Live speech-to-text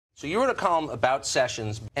So you wrote a column about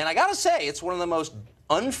Sessions, and I gotta say, it's one of the most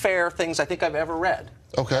unfair things I think I've ever read.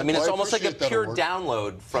 Okay. I mean, well, it's almost like a pure award.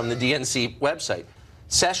 download from the DNC website.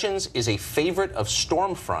 Sessions is a favorite of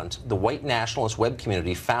Stormfront, the white nationalist web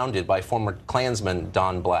community founded by former Klansman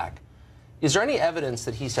Don Black. Is there any evidence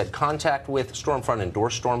that he's had contact with Stormfront,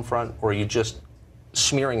 endorsed Stormfront, or are you just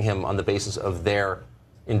smearing him on the basis of their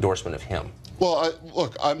endorsement of him? Well,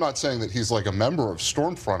 look, I'm not saying that he's like a member of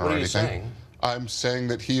Stormfront or What are you anything. saying? I'm saying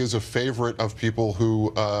that he is a favorite of people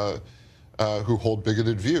who hold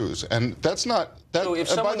bigoted views, and that's not. That, so if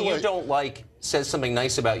someone you don't like says something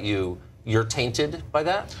nice about you, you're tainted by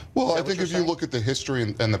that? Well, I think if you look at the history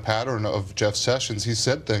and the pattern of Jeff Sessions, he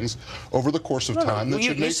said things over the course of time that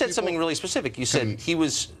should make you said something really specific. You said he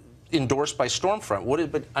was endorsed by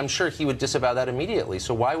Stormfront. But I'm sure he would disavow that immediately.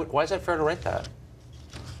 So why is that fair to write that?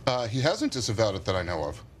 He hasn't disavowed it that I know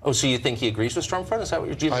of. Oh, so you think he agrees with Stormfront? Is that what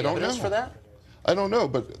you're doing? Evidence for that? I don't know,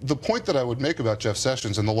 but the point that I would make about Jeff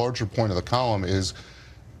Sessions and the larger point of the column is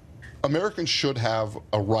Americans should have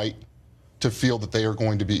a right to feel that they are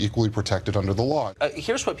going to be equally protected under the law.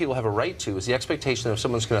 Here's what people have a right to, is the expectation that if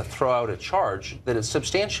someone's going to throw out a charge, that it's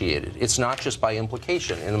substantiated. It's not just by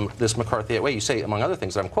implication in this McCarthyite way. You say, among other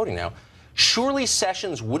things that I'm quoting now, surely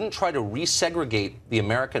Sessions wouldn't try to resegregate the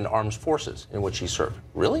American armed forces in which he served.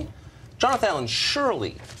 Really? Jonathan Allen,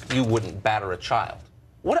 surely you wouldn't batter a child.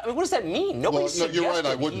 What does that mean? Nobody suggested you're right,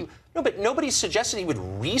 I wouldn't. No, but nobody suggested he would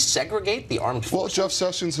resegregate the armed forces. Well, Jeff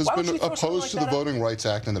Sessions has been opposed to the Voting Rights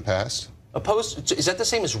Act in the past. Opposed? Is that the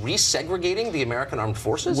same as resegregating the American armed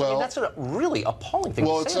forces? Well, I mean, that's a really appalling thing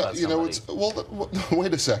to say about somebody.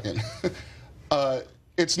 Wait a second.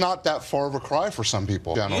 It's not that far of a cry for some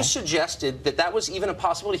people. You suggested that was even a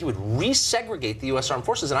possibility. He would resegregate the U.S. armed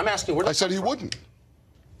forces, and I'm asking where. I said he wouldn't.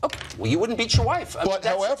 Okay. Well, you wouldn't beat your wife. But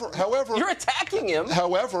however, you're attacking him.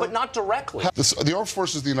 However, but not directly. The armed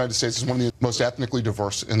forces of the United States is one of the most ethnically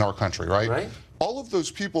diverse in our country, right? Right. All of those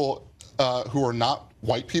people who are not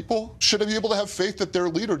white people should be able to have faith that their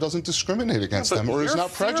leader doesn't discriminate against them or is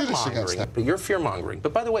not prejudiced against them. But you're fear-mongering.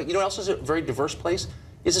 But by the way, you know what else is a very diverse place?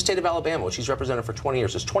 Is the state of Alabama, which he's represented for 20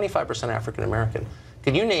 years. It's 25% African-American.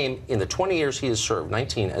 Can you name, in the 20 years he has served,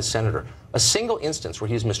 19 as senator, a single instance where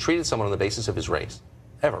he's mistreated someone on the basis of his race?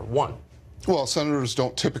 Ever. One. Well, senators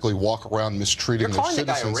don't typically walk around mistreating their citizens. You're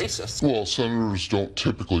calling the guy a racist. Well, senators don't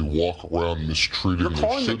typically walk around mistreating their citizens. You're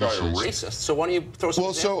calling the guy a racist. So why don't you throw some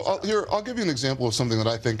examples out? I'll give you an example of something that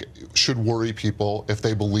I think should worry people if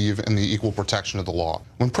they believe in the equal protection of the law.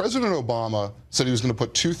 When President Obama said he was going to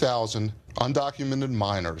put 2,000 undocumented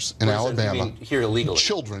minors in Alabama, you mean here illegally?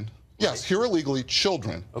 Children. Yes, here illegally,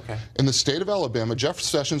 children. Okay. In the state of Alabama, Jeff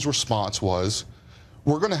Sessions' response was,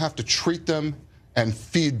 we're going to have to treat them and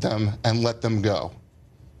feed them and let them go.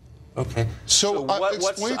 Okay. So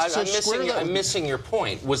I'm missing your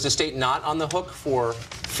point. Was the state not on the hook for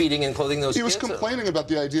feeding and clothing those kids? He was complaining about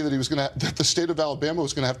the idea that that the state of Alabama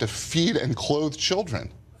was going to have to feed and clothe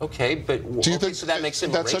children. Okay, but do you think so that makes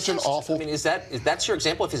him that's racist? Such an awful? I mean, that's your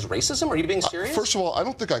example of his racism? Are you being serious? First of all, I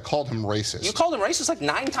don't think I called him racist. You called him racist like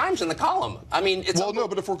 9 times in the column. I mean, it's no,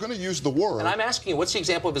 but if we're going to use the word, and I'm asking you, what's the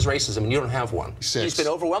example of his racism? And you don't have one. He's been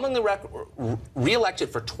overwhelmingly re-elected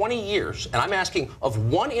for 20 years, and I'm asking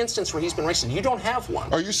of one instance where he's been racist. You don't have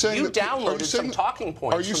one. Are you saying you downloaded some talking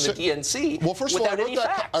points from the DNC? Well, first of all,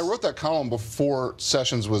 I wrote that column before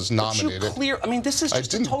Sessions was nominated. I mean, this is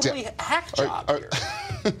just a totally hack job here.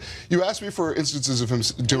 You asked me for instances of him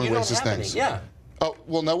doing racist things. Yeah. Oh,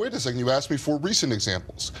 well, now wait a second. You asked me for recent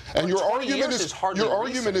examples, and your argument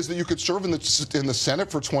is that you could serve in the Senate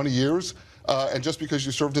for 20 years, and just because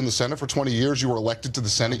you served in the Senate for 20 years, you were elected to the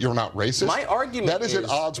Senate, you're not racist. My argument that is at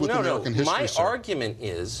odds with American history. My argument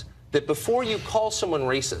is that before you call someone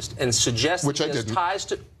racist and suggest that he has ties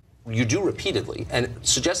to, you do repeatedly, and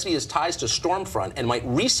suggest that he has ties to Stormfront and might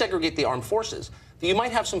resegregate the armed forces, that you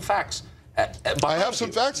might have some facts. I have some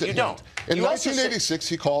facts. You don't. In 1986,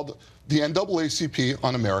 he called the NAACP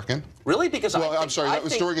un-American. Really? Because I'm sorry, that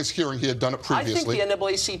was during his hearing. He had done it previously. I think the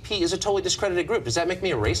NAACP is a totally discredited group. Does that make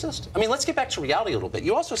me a racist? I mean, let's get back to reality a little bit.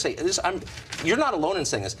 You also say this. You're not alone in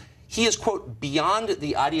saying this. He is, quote, beyond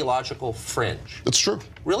the ideological fringe. That's true.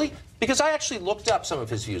 Really? Because I actually looked up some of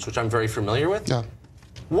his views, which I'm very familiar with. Yeah.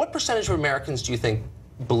 What percentage of Americans do you think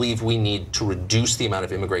believe we need to reduce the amount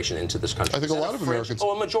of immigration into this country? I think a lot of Americans.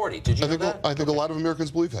 Oh, a majority. Did you know that? I think a lot of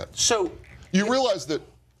Americans believe that. So you realize that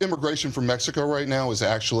immigration from Mexico right now is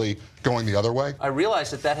actually going the other way? I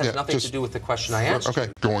realize that has nothing to do with the question I asked.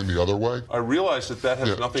 Okay. Going the other way? I realize that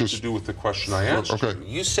has nothing to do with the question I asked. Okay.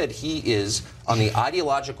 You said he is on the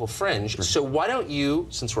ideological fringe. So why don't you,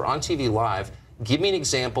 since we're on TV live, give me an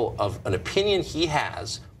example of an opinion he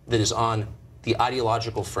has that is on the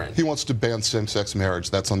ideological fringe. He wants to ban same-sex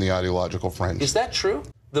marriage. That's on the ideological fringe. Is that true?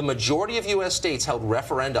 The majority of U.S. states held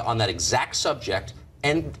referenda on that exact subject,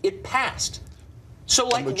 and it passed. So,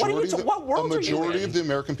 like, what world are you in? A majority of the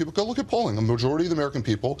American people, go look at polling, a majority of the American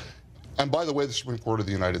people, and by the way, the Supreme Court of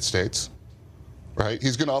the United States, right?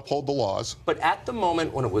 He's going to uphold the laws. But at the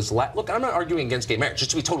moment when it was, look, I'm not arguing against gay marriage,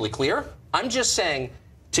 just to be totally clear. I'm just saying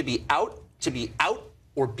to be out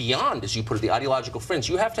or beyond, as you put it, the ideological fringe,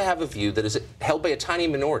 you have to have a view that is held by a tiny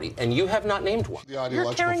minority, and you have not named one.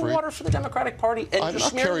 You're carrying water for the Democratic Party, and you're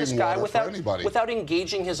smearing this guy without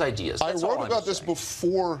engaging his ideas. I wrote about this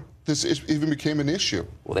before this even became an issue.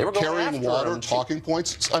 Well, they were going carrying water, talking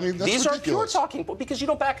points. I mean, that's These ridiculous. are pure talking points because you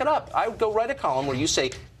don't back it up. I would go write a column where you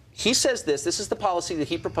say, he says this is the policy that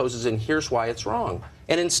he proposes, and here's why it's wrong.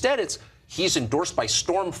 And instead, he's endorsed by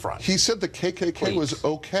Stormfront. He said the KKK was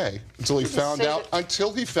okay until he found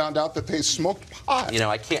out that they smoked pot. You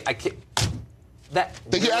know, I can't.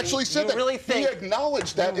 He actually said that. Really think, he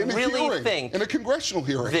acknowledged that in a hearing, in a congressional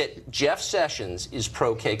hearing. That Jeff Sessions is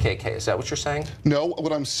pro-KKK. Is that what you're saying? No,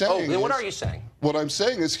 what I'm saying then what are you saying? What I'm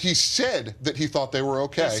saying is he said that he thought they were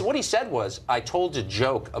okay. So what he said was, I told a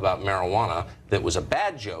joke about marijuana that was a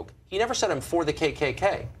bad joke. He never said I'm for the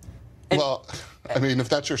KKK. Well, I mean, if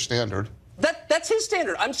that's your standard. That's his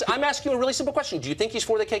standard. I'm asking you a really simple question. Do you think he's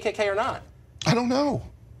for the KKK or not? I don't know.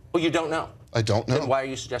 Well, you don't know. I don't know. Then why are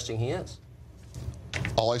you suggesting he is?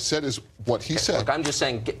 All I said is what he said. Look, I'm just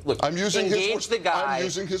saying, I'm using engage the guy I'm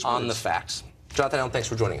using his on words. the facts. Jonathan Allen, thanks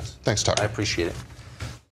for joining us. Thanks, Tucker. I appreciate it.